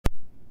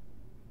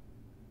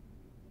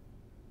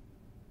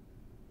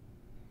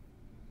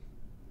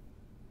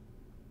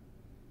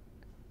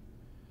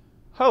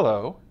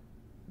Hello!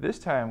 This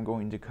time I'm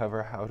going to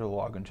cover how to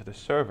log into the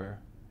server.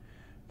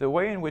 The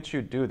way in which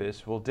you do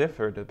this will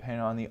differ depending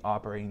on the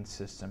operating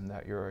system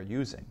that you're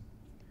using.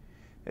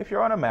 If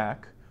you're on a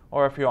Mac,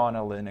 or if you're on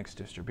a Linux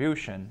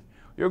distribution,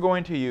 you're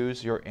going to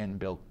use your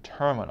inbuilt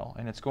terminal,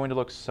 and it's going to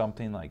look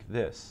something like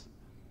this.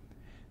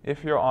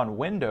 If you're on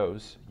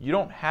Windows, you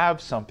don't have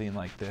something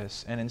like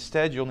this, and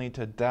instead you'll need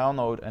to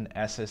download an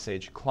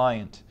SSH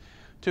client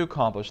to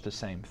accomplish the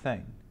same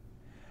thing.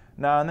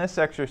 Now in this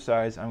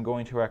exercise, I'm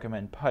going to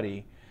recommend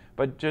Putty,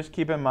 but just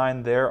keep in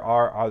mind there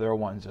are other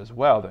ones as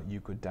well that you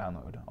could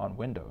download on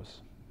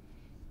Windows.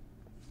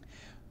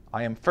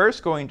 I am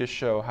first going to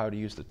show how to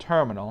use the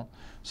terminal,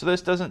 so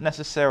this doesn't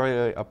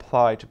necessarily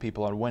apply to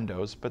people on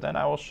Windows, but then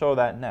I will show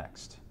that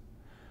next.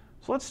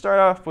 So let's start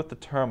off with the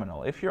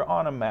terminal. If you're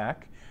on a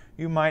Mac,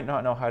 you might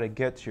not know how to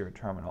get to your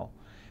terminal.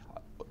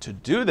 To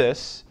do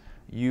this,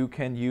 you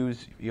can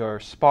use your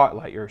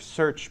Spotlight, your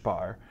search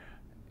bar.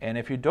 And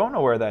if you don't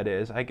know where that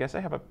is, I guess I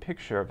have a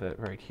picture of it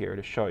right here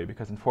to show you,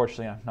 because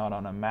unfortunately I'm not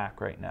on a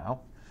Mac right now.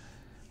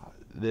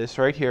 This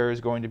right here is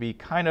going to be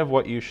kind of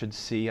what you should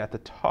see at the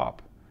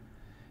top.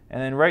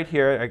 And then right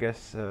here, I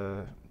guess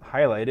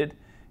highlighted,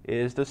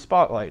 is the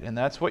Spotlight. And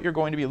that's what you're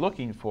going to be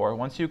looking for.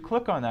 Once you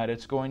click on that,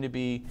 it's going to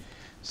be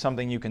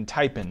something you can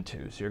type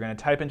into. So you're going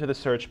to type into the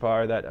search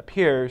bar that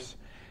appears,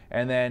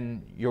 and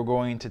then you're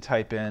going to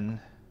type in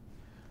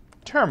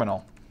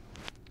terminal.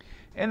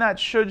 And that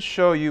should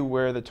show you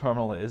where the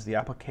terminal is, the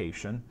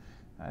application.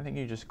 I think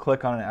you just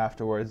click on it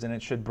afterwards, and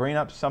it should bring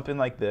up something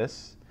like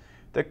this.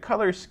 The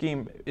color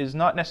scheme is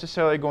not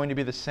necessarily going to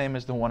be the same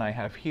as the one I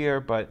have here,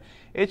 but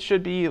it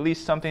should be at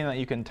least something that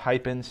you can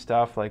type in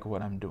stuff like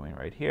what I'm doing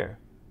right here.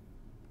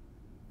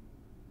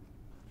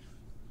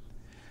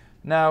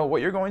 Now,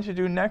 what you're going to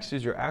do next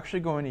is you're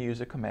actually going to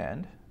use a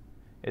command.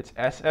 It's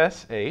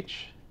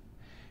SSH,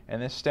 and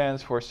this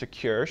stands for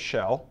Secure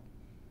Shell.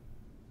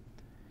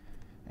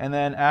 And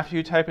then after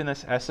you type in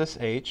this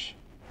SSH,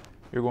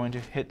 you're going to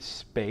hit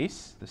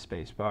space, the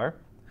space bar.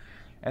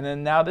 And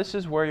then now this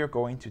is where you're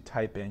going to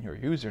type in your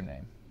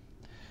username.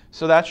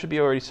 So that should be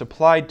already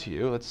supplied to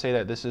you. Let's say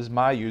that this is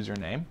my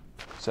username.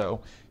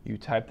 So you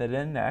type that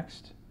in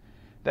next.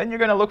 Then you're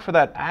going to look for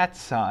that @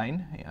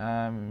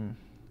 sign.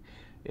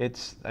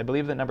 It's, I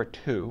believe, the number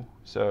 2.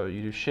 So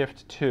you do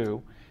Shift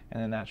 2,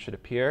 and then that should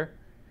appear.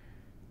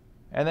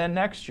 And then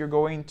next, you're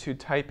going to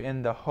type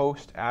in the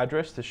host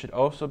address. This should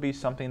also be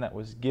something that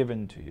was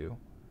given to you.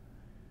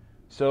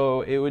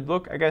 So it would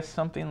look, I guess,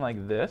 something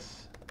like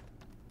this.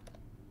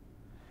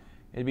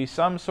 It'd be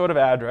some sort of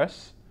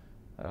address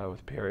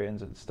with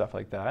periods and stuff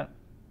like that.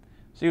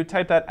 So you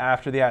type that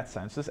after the @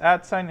 sign. So this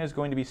 @ sign is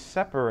going to be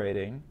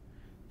separating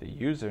the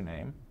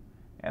username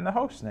and the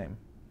host name.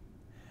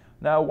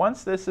 Now,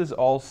 once this is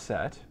all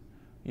set,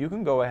 you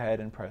can go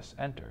ahead and press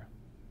enter.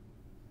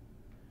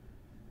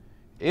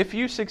 If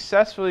you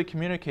successfully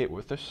communicate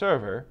with the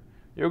server,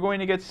 you're going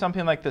to get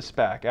something like this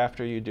back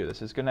after you do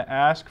this. It's going to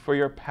ask for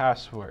your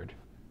password,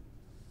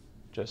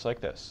 just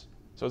like this.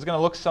 So it's going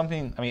to look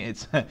something, I mean,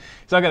 it's not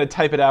going to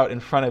type it out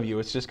in front of you.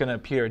 It's just going to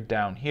appear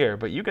down here.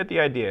 But you get the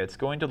idea. It's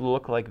going to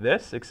look like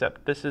this,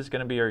 except this is going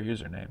to be your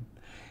username.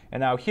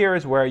 And now here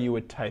is where you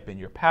would type in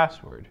your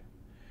password.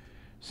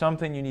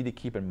 Something you need to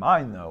keep in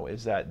mind, though,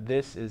 is that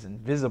this is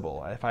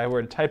invisible. If I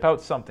were to type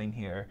out something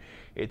here,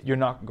 you're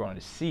not going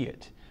to see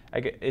it.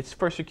 It's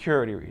for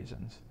security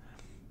reasons.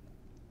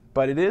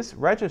 But it is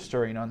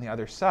registering on the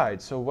other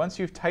side. So once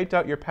you've typed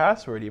out your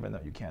password, even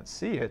though you can't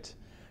see it,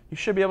 you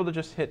should be able to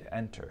just hit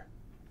enter.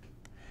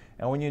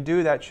 And when you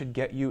do, that should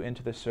get you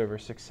into the server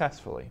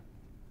successfully.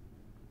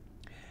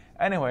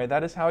 Anyway,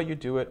 that is how you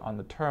do it on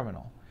the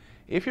terminal.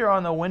 If you're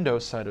on the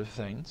Windows side of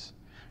things,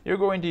 you're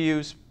going to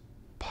use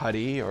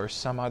Putty or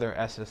some other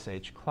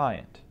SSH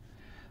client.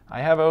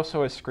 I have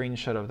also a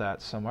screenshot of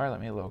that somewhere.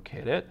 Let me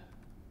locate it.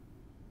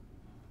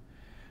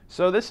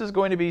 So this is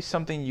going to be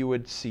something you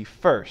would see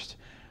first.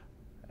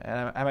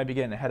 And I might be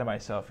getting ahead of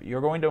myself.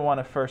 You're going to want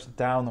to first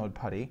download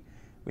Putty.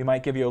 We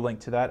might give you a link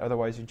to that.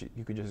 Otherwise,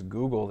 you could just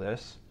Google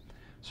this.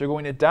 So you're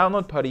going to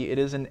download Putty. It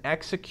is an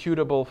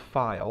executable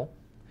file.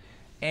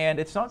 And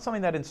it's not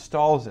something that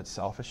installs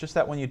itself. It's just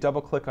that when you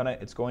double click on it,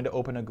 it's going to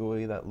open a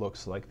GUI that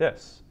looks like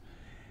this.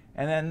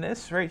 And then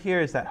this right here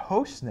is that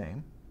host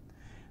name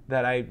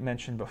that I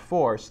mentioned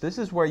before. So this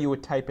is where you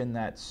would type in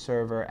that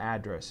server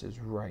address, is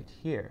right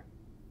here.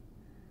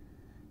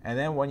 And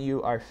then when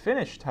you are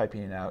finished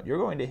typing it out, you're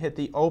going to hit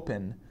the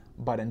open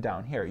button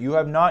down here. You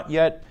have not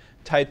yet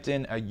typed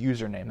in a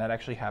username. That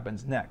actually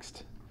happens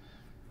next.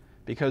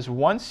 Because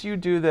once you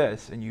do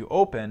this and you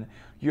open,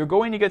 you're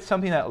going to get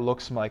something that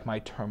looks like my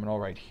terminal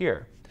right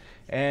here.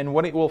 And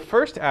what it will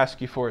first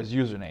ask you for is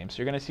username. So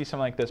you're going to see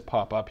something like this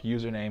pop up,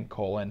 username,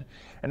 colon.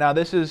 And now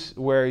this is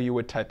where you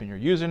would type in your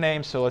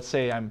username. So let's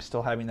say I'm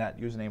still having that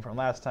username from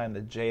last time,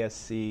 the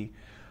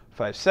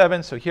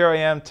JSC57. So here I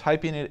am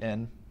typing it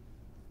in.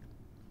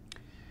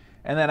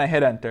 And then I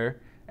hit enter.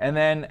 And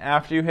then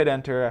after you hit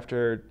enter,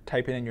 after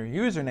typing in your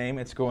username,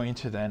 it's going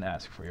to then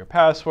ask for your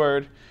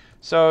password.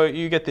 So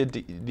you get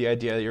the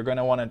idea that you're going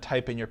to want to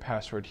type in your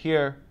password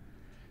here.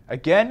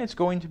 Again, it's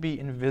going to be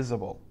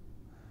invisible.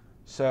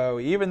 So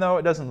even though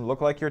it doesn't look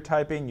like you're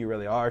typing, you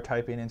really are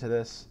typing into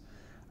this.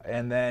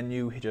 And then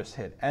you just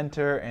hit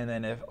enter, and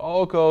then if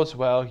all goes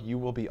well, you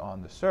will be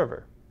on the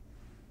server.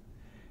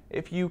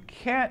 If you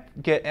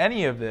can't get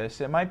any of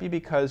this, it might be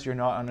because you're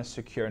not on a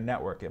secure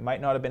network. It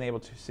might not have been able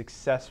to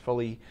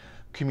successfully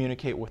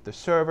communicate with the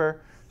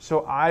server.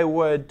 So I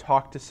would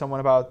talk to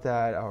someone about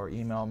that or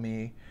email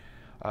me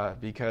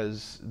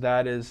because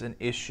that is an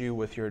issue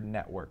with your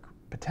network,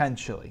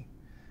 potentially.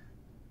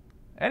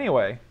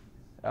 Anyway,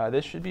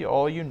 this should be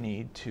all you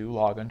need to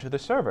log into the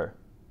server.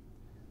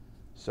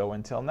 So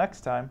until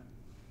next time.